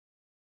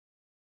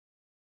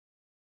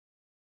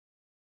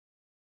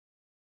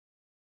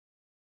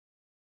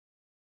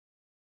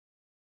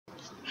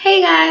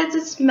Hey guys,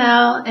 it's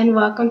Mel and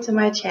welcome to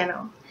my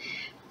channel.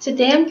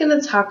 Today I'm going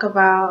to talk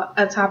about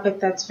a topic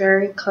that's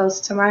very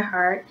close to my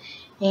heart,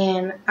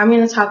 and I'm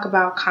going to talk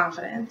about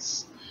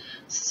confidence.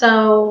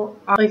 So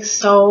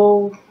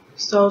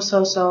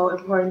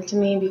important to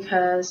me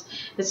because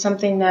it's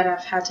something that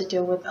I've had to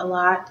deal with a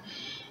lot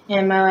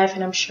in my life,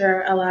 and I'm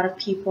sure a lot of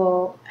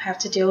people have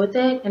to deal with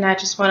it. And I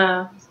just want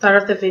to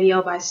start off the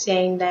video by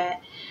saying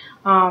that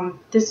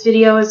this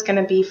video is going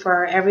to be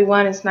for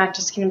everyone. It's not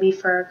just going to be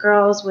for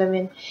girls,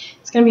 women.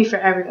 It's going to be for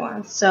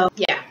everyone. So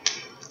yeah.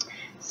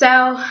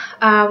 So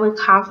with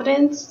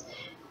confidence,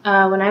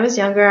 when I was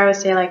younger, I would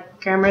say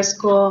like grammar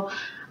school,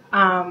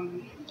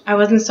 I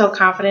wasn't so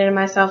confident in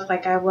myself.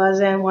 Like I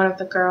wasn't one of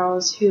the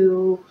girls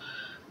who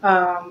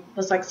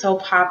was like so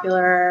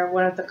popular,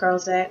 one of the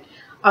girls that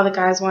all the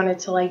guys wanted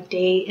to like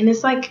date. And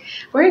it's like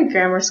we're in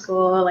grammar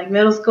school, like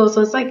middle school,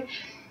 so it's like,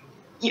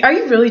 are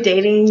you really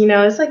dating? You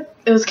know, it's like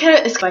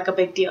it's like a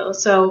big deal.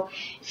 So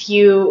if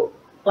you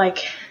like,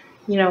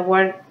 you know,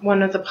 weren't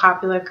one of the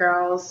popular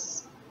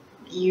girls,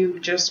 you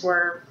just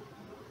were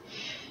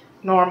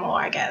normal,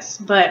 I guess.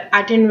 But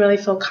I didn't really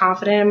feel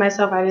confident in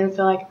myself. I didn't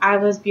feel like I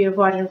was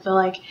beautiful. I didn't feel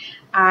like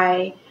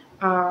I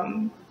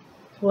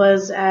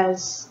was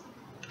as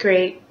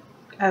great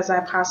as I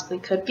possibly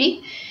could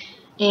be.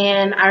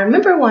 And I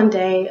remember one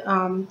day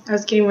I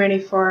was getting ready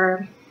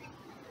for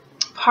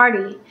a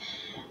party,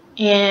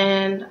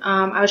 and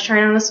I was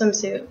trying on a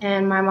swimsuit,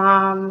 and my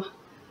mom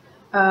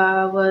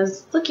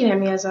was looking at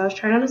me as I was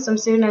trying on a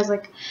swimsuit, and I was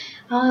like,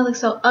 oh, I look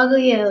so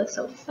ugly, I look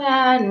so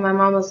fat. And my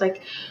mom was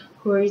like,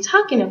 who are you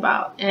talking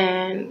about?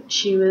 And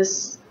she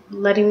was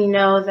letting me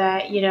know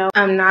that, you know,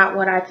 I'm not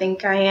what I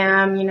think I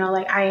am, you know,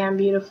 like I am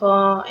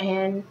beautiful.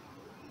 And,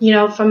 you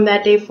know, from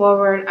that day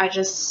forward, I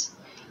just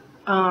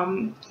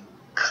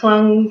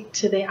clung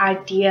to the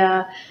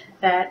idea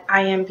that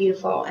I am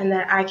beautiful and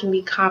that I can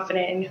be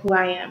confident in who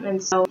I am.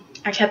 And so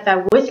I kept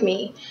that with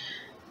me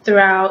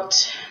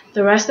throughout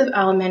the rest of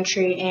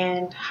elementary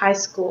and high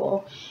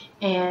school,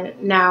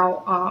 and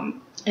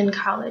now in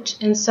college.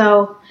 And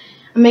so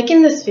I'm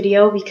making this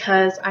video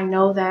because I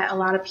know that a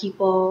lot of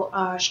people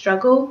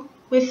struggle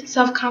with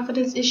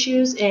self-confidence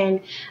issues, and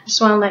I just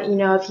want to let you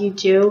know, if you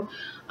do,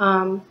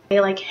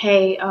 like,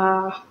 hey,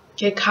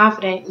 get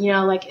confident. You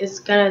know, like, it's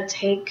gonna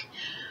take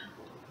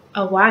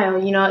a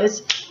while. You know,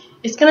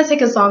 it's gonna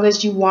take as long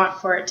as you want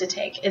for it to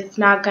take. It's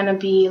not gonna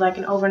be like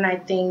an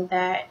overnight thing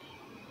that,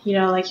 you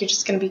know, like you're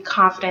just gonna be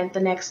confident the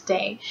next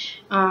day.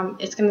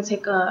 It's gonna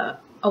take a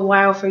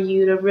while for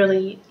you to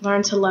really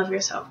learn to love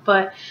yourself.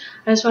 But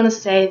I just want to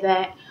say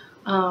that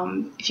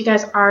if you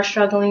guys are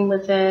struggling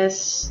with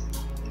this,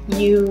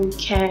 you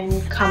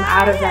can come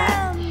out of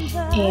that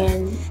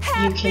and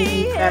you can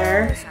be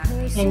better,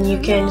 and you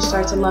can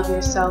start to love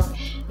yourself.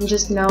 And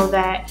just know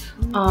that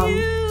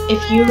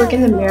if you look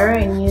in the mirror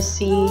and you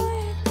see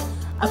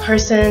a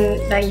person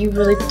that you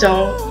really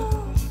don't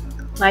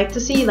like to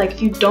see, like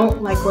if you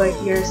don't like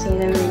what you're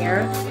seeing in the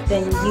mirror,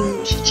 then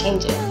you should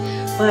change it.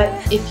 But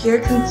if you're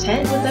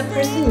content with that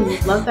person and you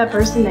love that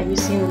person that you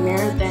see in the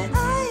mirror, then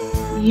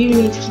you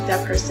need to keep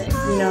that person.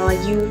 You know, like,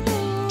 you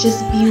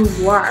just be who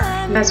you are.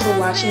 Thanks for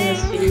watching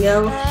this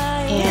video,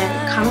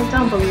 and comment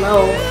down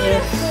below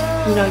if,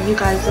 you know, you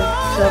guys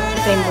have felt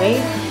the same way,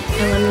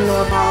 and let me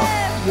know about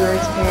your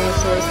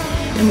experiences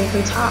and we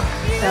can talk.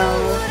 So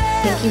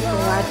thank you for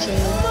watching.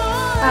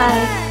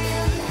 Bye.